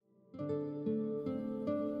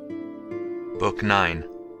Book 9.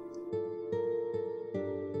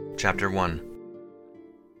 Chapter 1.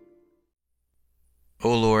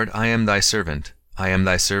 O Lord, I am thy servant. I am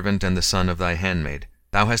thy servant and the son of thy handmaid.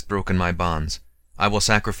 Thou hast broken my bonds. I will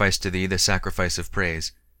sacrifice to thee the sacrifice of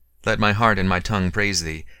praise. Let my heart and my tongue praise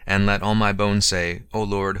thee, and let all my bones say, O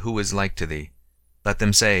Lord, who is like to thee? Let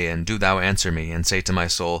them say, and do thou answer me, and say to my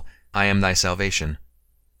soul, I am thy salvation.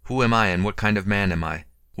 Who am I, and what kind of man am I?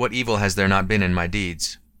 What evil has there not been in my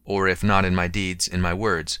deeds? Or if not in my deeds, in my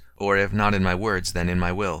words, or if not in my words, then in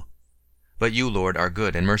my will. But you, Lord, are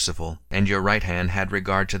good and merciful, and your right hand had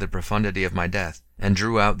regard to the profundity of my death, and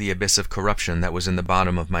drew out the abyss of corruption that was in the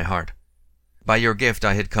bottom of my heart. By your gift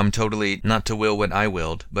I had come totally, not to will what I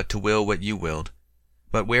willed, but to will what you willed.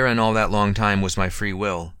 But where in all that long time was my free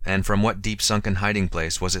will, and from what deep sunken hiding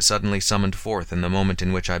place was it suddenly summoned forth in the moment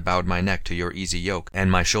in which I bowed my neck to your easy yoke,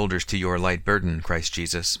 and my shoulders to your light burden, Christ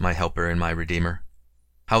Jesus, my helper and my Redeemer?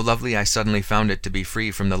 How lovely I suddenly found it to be free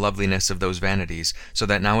from the loveliness of those vanities, so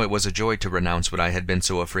that now it was a joy to renounce what I had been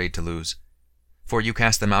so afraid to lose. For you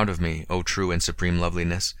cast them out of me, O true and supreme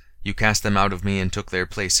loveliness. You cast them out of me and took their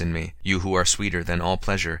place in me, you who are sweeter than all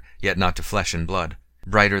pleasure, yet not to flesh and blood,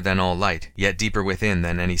 brighter than all light, yet deeper within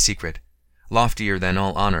than any secret, loftier than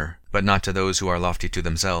all honor, but not to those who are lofty to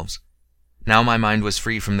themselves. Now my mind was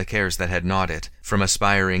free from the cares that had gnawed it, from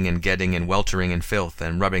aspiring and getting and weltering in filth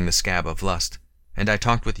and rubbing the scab of lust. And I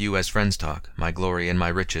talked with you as friends talk, my glory and my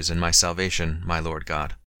riches and my salvation, my Lord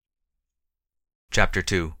God. Chapter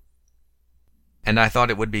 2. And I thought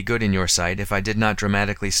it would be good in your sight if I did not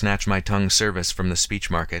dramatically snatch my tongue's service from the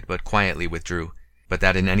speech market, but quietly withdrew, but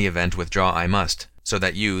that in any event withdraw I must, so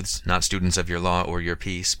that youths, not students of your law or your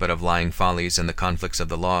peace, but of lying follies and the conflicts of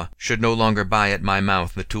the law, should no longer buy at my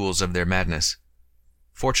mouth the tools of their madness.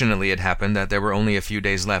 Fortunately it happened that there were only a few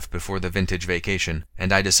days left before the vintage vacation,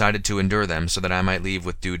 and I decided to endure them so that I might leave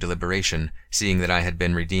with due deliberation, seeing that I had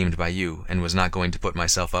been redeemed by you, and was not going to put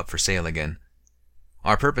myself up for sale again.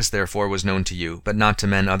 Our purpose therefore was known to you, but not to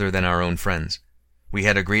men other than our own friends. We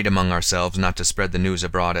had agreed among ourselves not to spread the news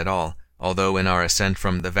abroad at all, although in our ascent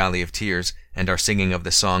from the valley of tears, and our singing of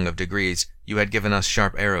the song of degrees, you had given us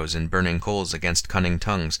sharp arrows and burning coals against cunning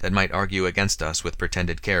tongues that might argue against us with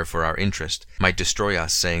pretended care for our interest, might destroy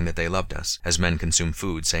us saying that they loved us, as men consume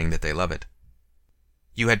food saying that they love it.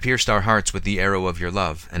 You had pierced our hearts with the arrow of your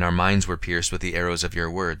love, and our minds were pierced with the arrows of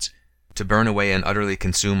your words. To burn away and utterly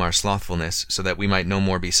consume our slothfulness, so that we might no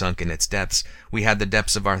more be sunk in its depths, we had the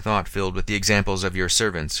depths of our thought filled with the examples of your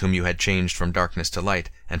servants, whom you had changed from darkness to light,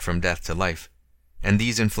 and from death to life. And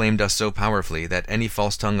these inflamed us so powerfully that any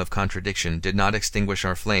false tongue of contradiction did not extinguish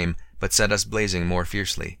our flame, but set us blazing more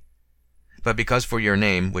fiercely. But because for your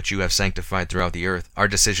name, which you have sanctified throughout the earth, our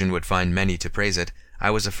decision would find many to praise it, I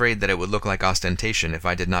was afraid that it would look like ostentation if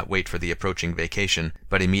I did not wait for the approaching vacation,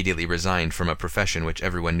 but immediately resigned from a profession which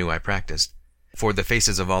everyone knew I practiced. For the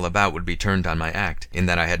faces of all about would be turned on my act, in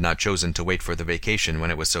that I had not chosen to wait for the vacation when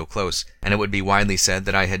it was so close, and it would be widely said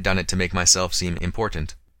that I had done it to make myself seem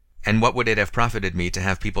important. And what would it have profited me to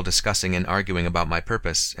have people discussing and arguing about my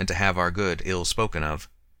purpose, and to have our good ill spoken of?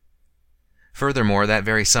 Furthermore, that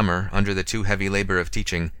very summer, under the too heavy labor of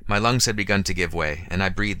teaching, my lungs had begun to give way, and I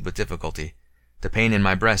breathed with difficulty. The pain in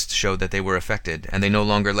my breast showed that they were affected, and they no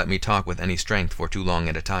longer let me talk with any strength for too long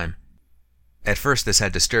at a time. At first this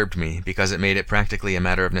had disturbed me, because it made it practically a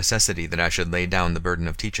matter of necessity that I should lay down the burden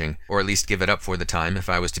of teaching, or at least give it up for the time if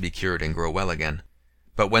I was to be cured and grow well again.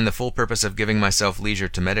 But when the full purpose of giving myself leisure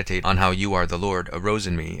to meditate on how you are the Lord arose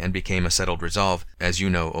in me and became a settled resolve, as you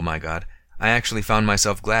know, O my God, I actually found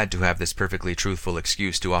myself glad to have this perfectly truthful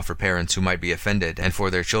excuse to offer parents who might be offended and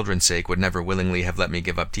for their children's sake would never willingly have let me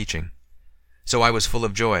give up teaching. So I was full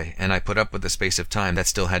of joy, and I put up with the space of time that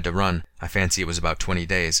still had to run. I fancy it was about 20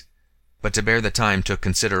 days. But to bear the time took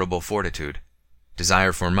considerable fortitude.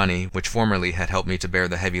 Desire for money, which formerly had helped me to bear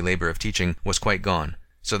the heavy labor of teaching, was quite gone,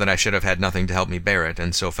 so that I should have had nothing to help me bear it,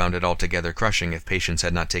 and so found it altogether crushing if patience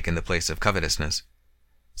had not taken the place of covetousness.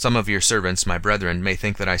 Some of your servants, my brethren, may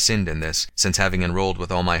think that I sinned in this, since having enrolled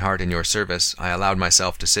with all my heart in your service, I allowed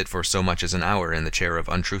myself to sit for so much as an hour in the chair of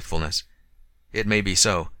untruthfulness. It may be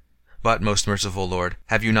so. But, most merciful Lord,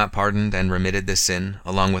 have you not pardoned and remitted this sin,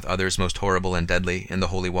 along with others most horrible and deadly, in the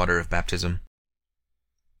holy water of baptism?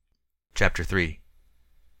 Chapter 3.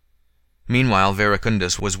 Meanwhile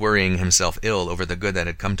Verecundus was worrying himself ill over the good that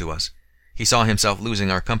had come to us. He saw himself losing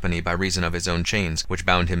our company by reason of his own chains, which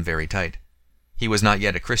bound him very tight. He was not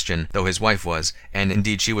yet a Christian, though his wife was, and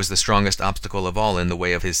indeed she was the strongest obstacle of all in the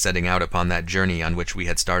way of his setting out upon that journey on which we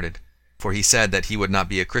had started. For he said that he would not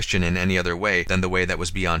be a Christian in any other way than the way that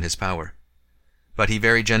was beyond his power. But he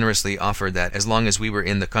very generously offered that as long as we were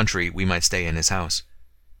in the country we might stay in his house.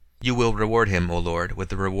 You will reward him, O Lord, with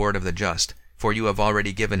the reward of the just, for you have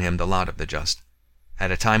already given him the lot of the just.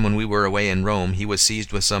 At a time when we were away in Rome, he was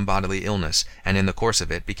seized with some bodily illness, and in the course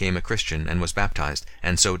of it became a Christian, and was baptized,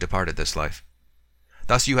 and so departed this life.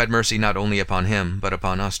 Thus you had mercy not only upon him, but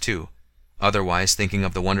upon us too. Otherwise, thinking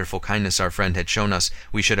of the wonderful kindness our friend had shown us,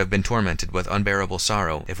 we should have been tormented with unbearable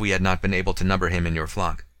sorrow if we had not been able to number him in your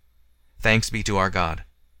flock. Thanks be to our God.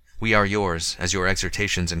 We are yours, as your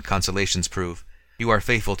exhortations and consolations prove. You are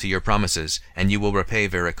faithful to your promises, and you will repay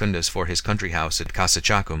Verecundus for his country house at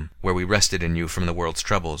Cassachacum, where we rested in you from the world's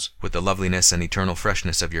troubles, with the loveliness and eternal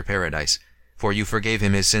freshness of your paradise. For you forgave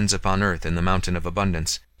him his sins upon earth in the mountain of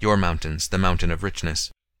abundance, your mountains, the mountain of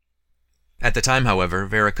richness. At the time, however,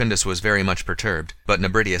 Verecundus was very much perturbed, but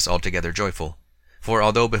Nebridius altogether joyful. For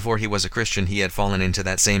although before he was a Christian he had fallen into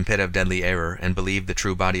that same pit of deadly error, and believed the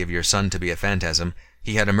true body of your Son to be a phantasm,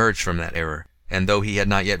 he had emerged from that error, and though he had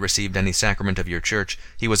not yet received any sacrament of your church,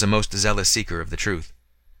 he was a most zealous seeker of the truth.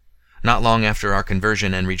 Not long after our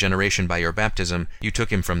conversion and regeneration by your baptism, you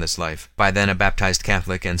took him from this life, by then a baptized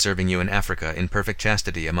Catholic and serving you in Africa in perfect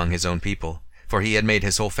chastity among his own people, for he had made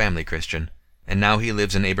his whole family Christian, and now he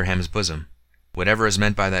lives in Abraham's bosom. Whatever is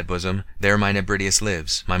meant by that bosom, there my Nebridius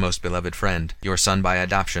lives, my most beloved friend, your son by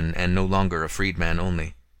adoption, and no longer a freedman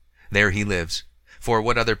only. There he lives, for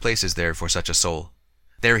what other place is there for such a soul?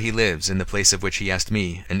 There he lives, in the place of which he asked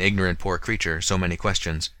me, an ignorant poor creature, so many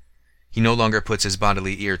questions. He no longer puts his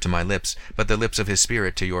bodily ear to my lips, but the lips of his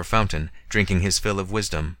spirit to your fountain, drinking his fill of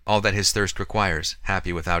wisdom, all that his thirst requires,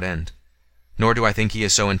 happy without end. Nor do I think he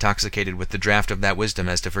is so intoxicated with the draught of that wisdom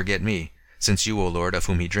as to forget me, since you, O Lord, of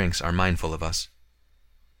whom he drinks, are mindful of us.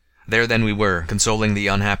 There then we were, consoling the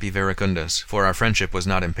unhappy Verecundus, for our friendship was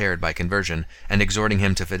not impaired by conversion, and exhorting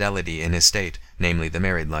him to fidelity in his state, namely the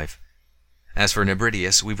married life. As for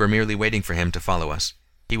Nebridius, we were merely waiting for him to follow us.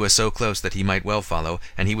 He was so close that he might well follow,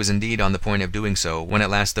 and he was indeed on the point of doing so, when at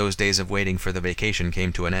last those days of waiting for the vacation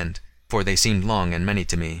came to an end. For they seemed long and many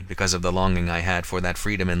to me, because of the longing I had for that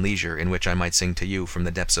freedom and leisure in which I might sing to you from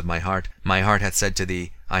the depths of my heart. My heart hath said to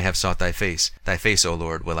thee, I have sought thy face, O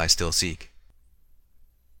Lord, will I still seek.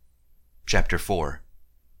 Chapter 4.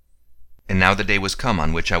 And now the day was come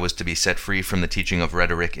on which I was to be set free from the teaching of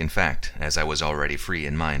rhetoric in fact, as I was already free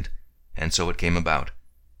in mind. And so it came about.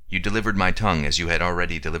 You delivered my tongue as you had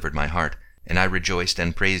already delivered my heart, and I rejoiced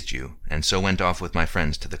and praised you, and so went off with my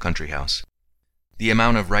friends to the country house. The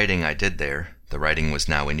amount of writing I did there, the writing was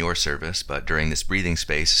now in your service, but during this breathing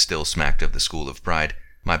space still smacked of the school of pride,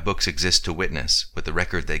 my books exist to witness, with the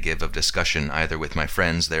record they give of discussion either with my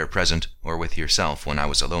friends there present, or with yourself when I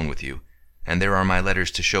was alone with you, and there are my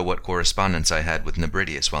letters to show what correspondence I had with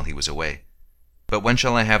Nebridius while he was away. But when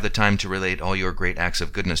shall I have the time to relate all your great acts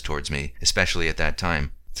of goodness towards me, especially at that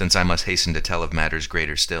time, since I must hasten to tell of matters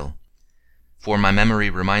greater still? For my memory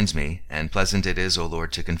reminds me, and pleasant it is, O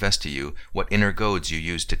Lord, to confess to you, what inner goads you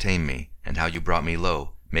used to tame me, and how you brought me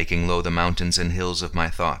low, making low the mountains and hills of my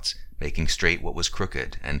thoughts, making straight what was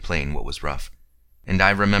crooked, and plain what was rough. And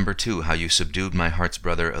I remember too how you subdued my heart's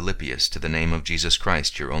brother Alypius to the name of Jesus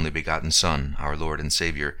Christ, your only begotten Son, our Lord and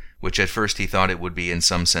Saviour, which at first he thought it would be in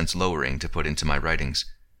some sense lowering to put into my writings.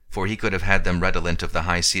 For he could have had them redolent of the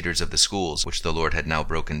high cedars of the schools, which the Lord had now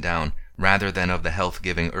broken down, rather than of the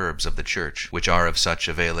health-giving herbs of the Church, which are of such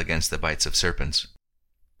avail against the bites of serpents.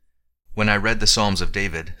 When I read the Psalms of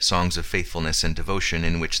David, songs of faithfulness and devotion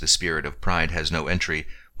in which the spirit of pride has no entry,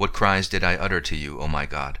 what cries did I utter to you, O my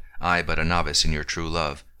God, I but a novice in your true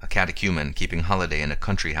love, a catechumen keeping holiday in a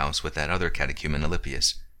country house with that other catechumen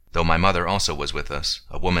Alypius, though my mother also was with us,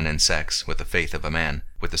 a woman in sex, with the faith of a man,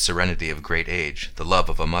 with the serenity of great age, the love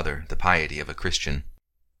of a mother, the piety of a Christian.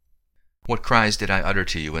 What cries did I utter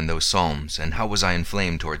to you in those psalms, and how was I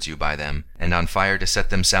inflamed towards you by them, and on fire to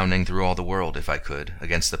set them sounding through all the world, if I could,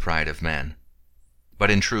 against the pride of man.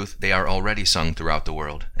 But in truth they are already sung throughout the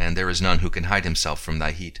world, and there is none who can hide himself from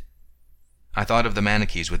thy heat. I thought of the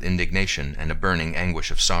Manichees with indignation and a burning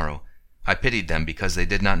anguish of sorrow. I pitied them because they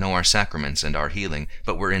did not know our sacraments and our healing,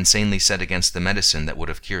 but were insanely set against the medicine that would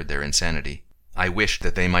have cured their insanity. I wished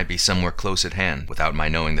that they might be somewhere close at hand, without my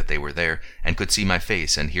knowing that they were there, and could see my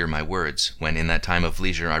face and hear my words, when in that time of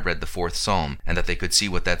leisure I read the 4th Psalm, and that they could see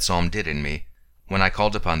what that psalm did in me. When I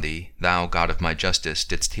called upon thee, thou, God of my justice,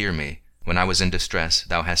 didst hear me. When I was in distress,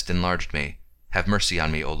 thou hast enlarged me. Have mercy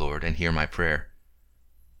on me, O Lord, and hear my prayer.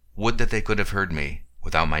 Would that they could have heard me,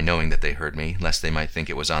 without my knowing that they heard me, lest they might think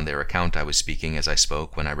it was on their account I was speaking as I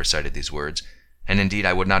spoke when I recited these words. And indeed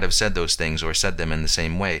I would not have said those things or said them in the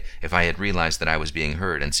same way if I had realized that I was being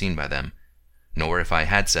heard and seen by them. Nor if I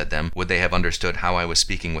had said them would they have understood how I was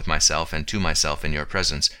speaking with myself and to myself in your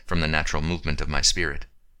presence from the natural movement of my spirit.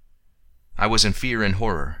 I was in fear and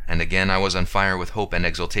horror, and again I was on fire with hope and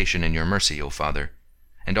exultation in your mercy, O Father.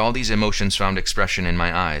 And all these emotions found expression in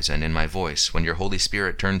my eyes and in my voice when your Holy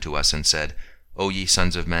Spirit turned to us and said, O ye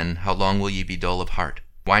sons of men, how long will ye be dull of heart?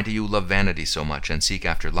 Why do you love vanity so much, and seek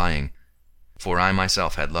after lying? For I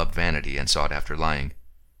myself had loved vanity, and sought after lying.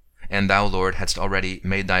 And thou, Lord, hadst already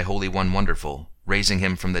made thy Holy One wonderful, raising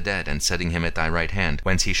him from the dead, and setting him at thy right hand,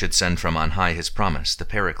 whence he should send from on high his promise, the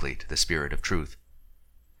Paraclete, the Spirit of truth.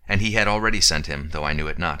 And he had already sent him, though I knew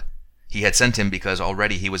it not. He had sent him because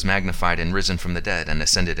already he was magnified and risen from the dead, and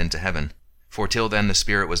ascended into heaven. For till then the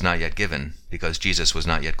Spirit was not yet given, because Jesus was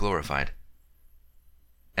not yet glorified.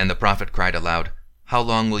 And the prophet cried aloud, How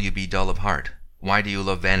long will you be dull of heart? Why do you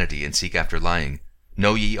love vanity, and seek after lying?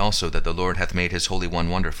 Know ye also that the Lord hath made his Holy One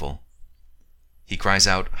wonderful? He cries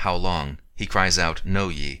out, How long? He cries out, Know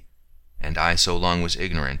ye? And I so long was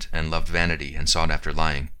ignorant, and loved vanity, and sought after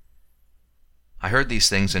lying. I heard these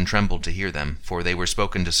things, and trembled to hear them, for they were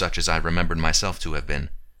spoken to such as I remembered myself to have been.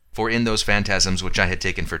 For in those phantasms which I had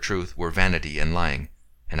taken for truth were vanity and lying.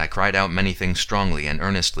 And I cried out many things strongly and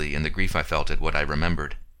earnestly in the grief I felt at what I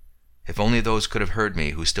remembered. If only those could have heard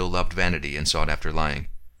me who still loved vanity and sought after lying.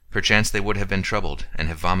 Perchance they would have been troubled, and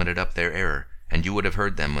have vomited up their error, and you would have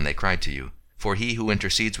heard them when they cried to you. For he who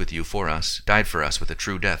intercedes with you for us died for us with a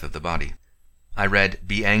true death of the body. I read,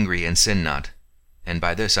 Be angry and sin not. And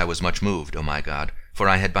by this I was much moved, O my God, for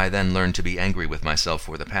I had by then learned to be angry with myself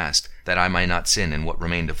for the past, that I might not sin in what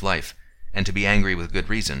remained of life, and to be angry with good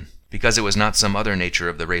reason, because it was not some other nature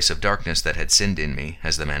of the race of darkness that had sinned in me,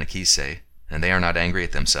 as the Manichees say. And they are not angry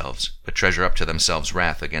at themselves, but treasure up to themselves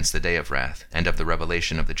wrath against the day of wrath, and of the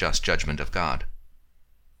revelation of the just judgment of God.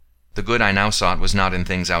 The good I now sought was not in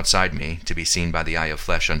things outside me, to be seen by the eye of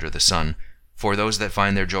flesh under the sun, for those that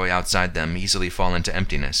find their joy outside them easily fall into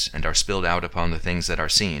emptiness, and are spilled out upon the things that are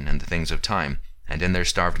seen, and the things of time, and in their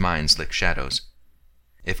starved minds lick shadows.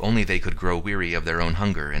 If only they could grow weary of their own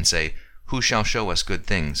hunger, and say, Who shall show us good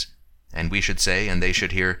things? And we should say, and they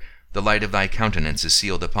should hear, The light of thy countenance is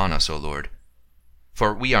sealed upon us, O Lord.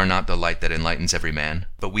 For we are not the light that enlightens every man,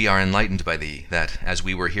 but we are enlightened by thee, that, as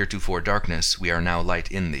we were heretofore darkness, we are now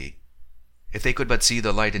light in thee. If they could but see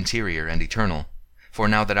the light interior and eternal. For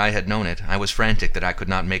now that I had known it, I was frantic that I could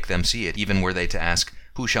not make them see it, even were they to ask,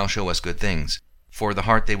 Who shall show us good things? For the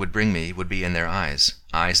heart they would bring me would be in their eyes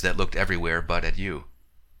that looked everywhere but at you.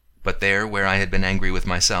 But there, where I had been angry with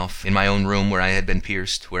myself, in my own room where I had been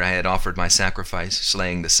pierced, where I had offered my sacrifice,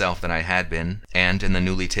 slaying the self that I had been, and in the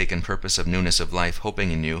newly taken purpose of newness of life,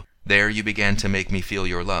 hoping in you, there you began to make me feel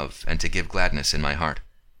your love, and to give gladness in my heart.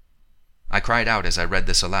 I cried out as I read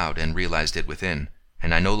this aloud, and realized it within,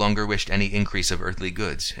 and I no longer wished any increase of earthly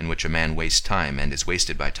goods, in which a man wastes time and is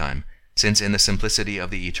wasted by time, since in the simplicity of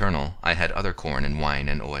the eternal I had other corn and wine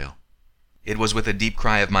and oil. It was with a deep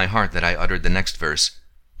cry of my heart that I uttered the next verse,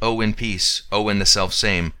 O in peace, O in the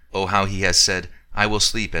self-same, O how he has said, I will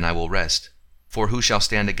sleep and I will rest. For who shall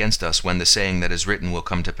stand against us when the saying that is written will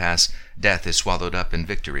come to pass, Death is swallowed up in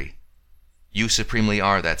victory? You supremely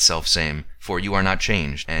are that self-same, for you are not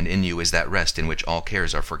changed, and in you is that rest in which all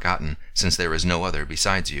cares are forgotten, since there is no other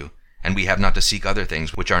besides you, and we have not to seek other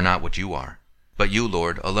things which are not what you are. But you,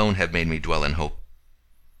 Lord, alone have made me dwell in hope.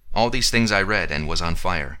 All these things I read, and was on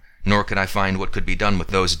fire, nor could I find what could be done with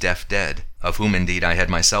those deaf dead, of whom indeed I had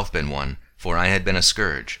myself been one, for I had been a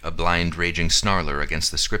scourge, a blind raging snarler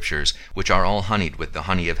against the Scriptures, which are all honeyed with the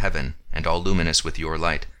honey of heaven, and all luminous with your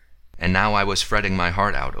light. And now I was fretting my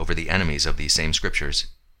heart out over the enemies of these same Scriptures.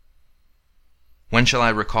 When shall I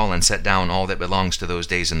recall and set down all that belongs to those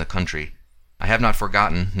days in the country? I have not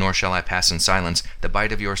forgotten, nor shall I pass in silence, the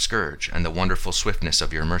bite of your scourge, and the wonderful swiftness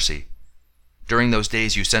of your mercy. During those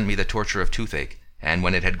days you sent me the torture of toothache, and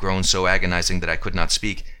when it had grown so agonizing that I could not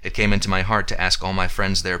speak, it came into my heart to ask all my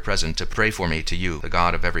friends there present to pray for me to you, the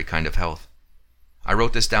God of every kind of health. I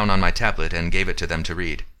wrote this down on my tablet, and gave it to them to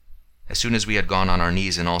read. As soon as we had gone on our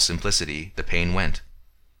knees in all simplicity, the pain went.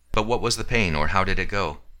 But what was the pain, or how did it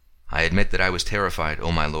go? I admit that I was terrified,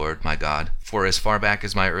 O my Lord, my God, for as far back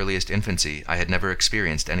as my earliest infancy I had never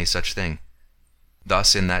experienced any such thing.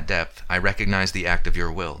 Thus, in that depth, I recognized the act of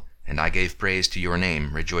your will, and I gave praise to your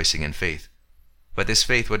name, rejoicing in faith. But this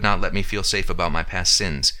faith would not let me feel safe about my past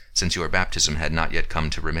sins, since your baptism had not yet come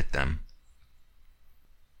to remit them.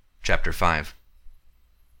 Chapter 5.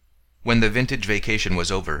 When the vintage vacation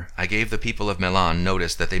was over, I gave the people of Milan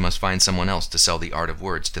notice that they must find someone else to sell the art of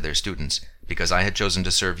words to their students, because I had chosen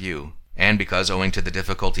to serve you, and because, owing to the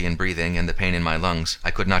difficulty in breathing and the pain in my lungs, I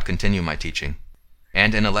could not continue my teaching.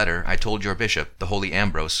 And in a letter I told your bishop, the holy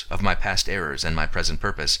Ambrose, of my past errors and my present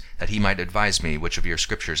purpose, that he might advise me which of your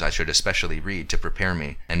Scriptures I should especially read to prepare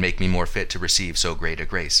me, and make me more fit to receive so great a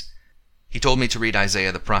grace. He told me to read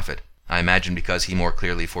Isaiah the prophet, I imagine because he more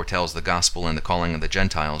clearly foretells the gospel and the calling of the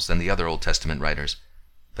Gentiles than the other Old Testament writers.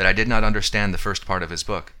 But I did not understand the first part of his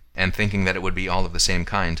book, and thinking that it would be all of the same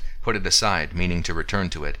kind, put it aside, meaning to return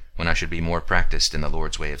to it when I should be more practiced in the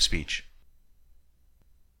Lord's way of speech.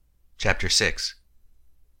 Chapter 6.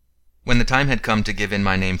 When the time had come to give in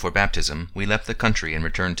my name for baptism, we left the country and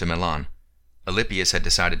returned to Milan. Alypius had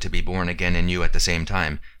decided to be born again in you at the same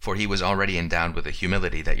time, for he was already endowed with the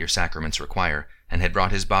humility that your sacraments require, and had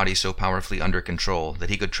brought his body so powerfully under control that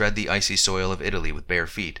he could tread the icy soil of Italy with bare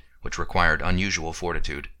feet, which required unusual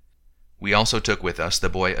fortitude. We also took with us the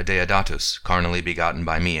boy Adeodatus, carnally begotten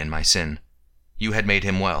by me in my sin. You had made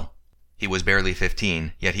him well. He was barely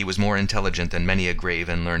 15, yet he was more intelligent than many a grave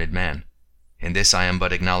and learned man. In this I am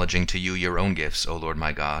but acknowledging to you your own gifts, O Lord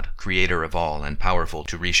my God, Creator of all and powerful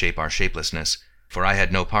to reshape our shapelessness, for I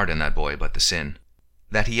had no part in that boy but the sin.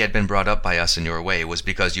 That he had been brought up by us in your way was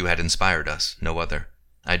because you had inspired us, no other.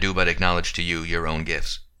 I do but acknowledge to you your own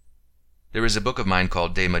gifts. There is a book of mine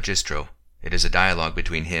called De Magistro. It is a dialogue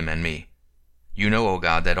between him and me. You know, O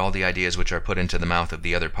God, that all the ideas which are put into the mouth of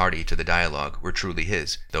the other party to the dialogue were truly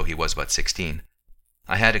his, though he was but 16.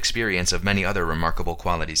 I had experience of many other remarkable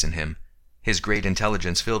qualities in him. His great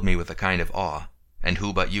intelligence filled me with a kind of awe, and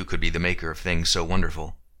who but you could be the maker of things so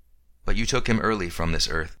wonderful? But you took him early from this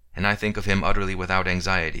earth, and I think of him utterly without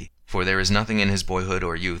anxiety, for there is nothing in his boyhood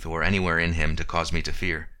or youth or anywhere in him to cause me to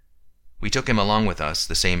fear. We took him along with us,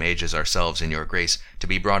 the same age as ourselves in your grace, to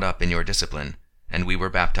be brought up in your discipline, and we were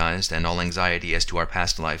baptized, and all anxiety as to our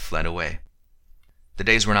past life fled away. The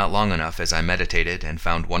days were not long enough as I meditated, and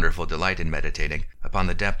found wonderful delight in meditating, upon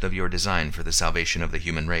the depth of your design for the salvation of the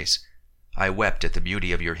human race. I wept at the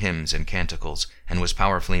beauty of your hymns and canticles, and was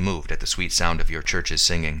powerfully moved at the sweet sound of your church's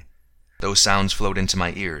singing. Those sounds flowed into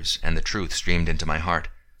my ears, and the truth streamed into my heart,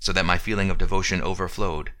 so that my feeling of devotion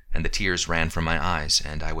overflowed, and the tears ran from my eyes,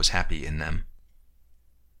 and I was happy in them.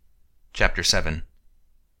 Chapter 7.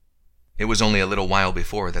 It was only a little while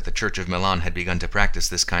before that the Church of Milan had begun to practice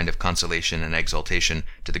this kind of consolation and exaltation,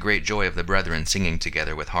 to the great joy of the brethren singing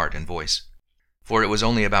together with heart and voice. For it was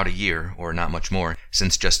only about a year, or not much more,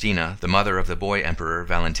 since Justina, the mother of the boy emperor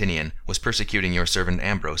Valentinian, was persecuting your servant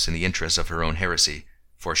Ambrose in the interests of her own heresy,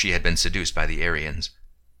 for she had been seduced by the Arians.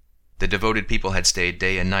 The devoted people had stayed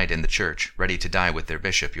day and night in the church, ready to die with their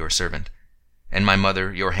bishop, your servant. And my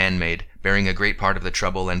mother, your handmaid, bearing a great part of the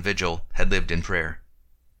trouble and vigil, had lived in prayer.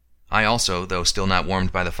 I also, though still not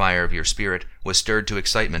warmed by the fire of your spirit, was stirred to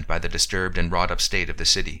excitement by the disturbed and wrought-up state of the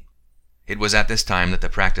city. It was at this time that the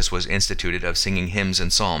practice was instituted of singing hymns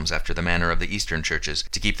and psalms after the manner of the Eastern churches,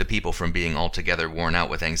 to keep the people from being altogether worn out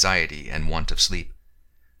with anxiety and want of sleep.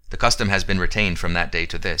 The custom has been retained from that day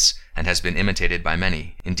to this, and has been imitated by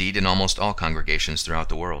many, indeed in almost all congregations throughout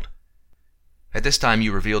the world. At this time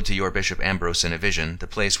you revealed to your bishop Ambrose in a vision the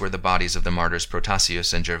place where the bodies of the martyrs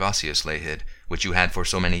Protasius and Gervasius lay hid, which you had for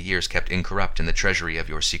so many years kept incorrupt in the treasury of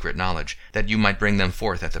your secret knowledge, that you might bring them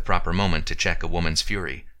forth at the proper moment to check a woman's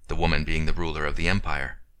fury, the woman being the ruler of the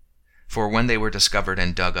empire. For when they were discovered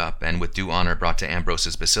and dug up, and with due honor brought to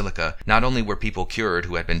Ambrose's basilica, not only were people cured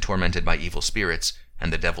who had been tormented by evil spirits,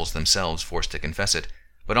 and the devils themselves forced to confess it,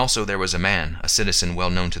 but also there was a man, a citizen well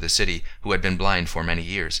known to the city, who had been blind for many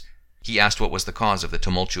years. He asked what was the cause of the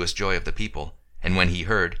tumultuous joy of the people, and when he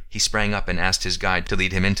heard, he sprang up and asked his guide to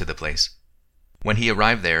lead him into the place. When he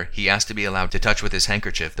arrived there, he asked to be allowed to touch with his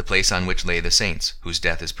handkerchief the place on which lay the saints, whose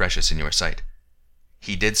death is precious in your sight.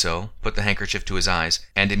 He did so, put the handkerchief to his eyes,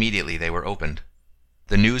 and immediately they were opened.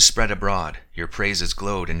 The news spread abroad, your praises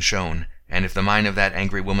glowed and shone, and if the mind of that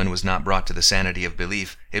angry woman was not brought to the sanity of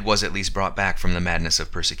belief, it was at least brought back from the madness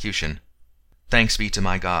of persecution. Thanks be to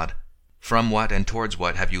my God. From what and towards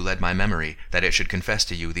what have you led my memory, that it should confess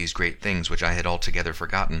to you these great things which I had altogether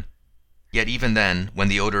forgotten? Yet even then, when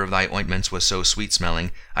the odor of thy ointments was so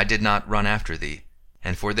sweet-smelling, I did not run after thee.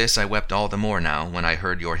 And for this I wept all the more now, when I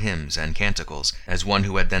heard your hymns and canticles, as one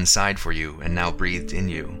who had then sighed for you, and now breathed in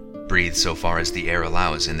you, breathed so far as the air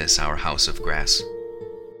allows in this our house of grass.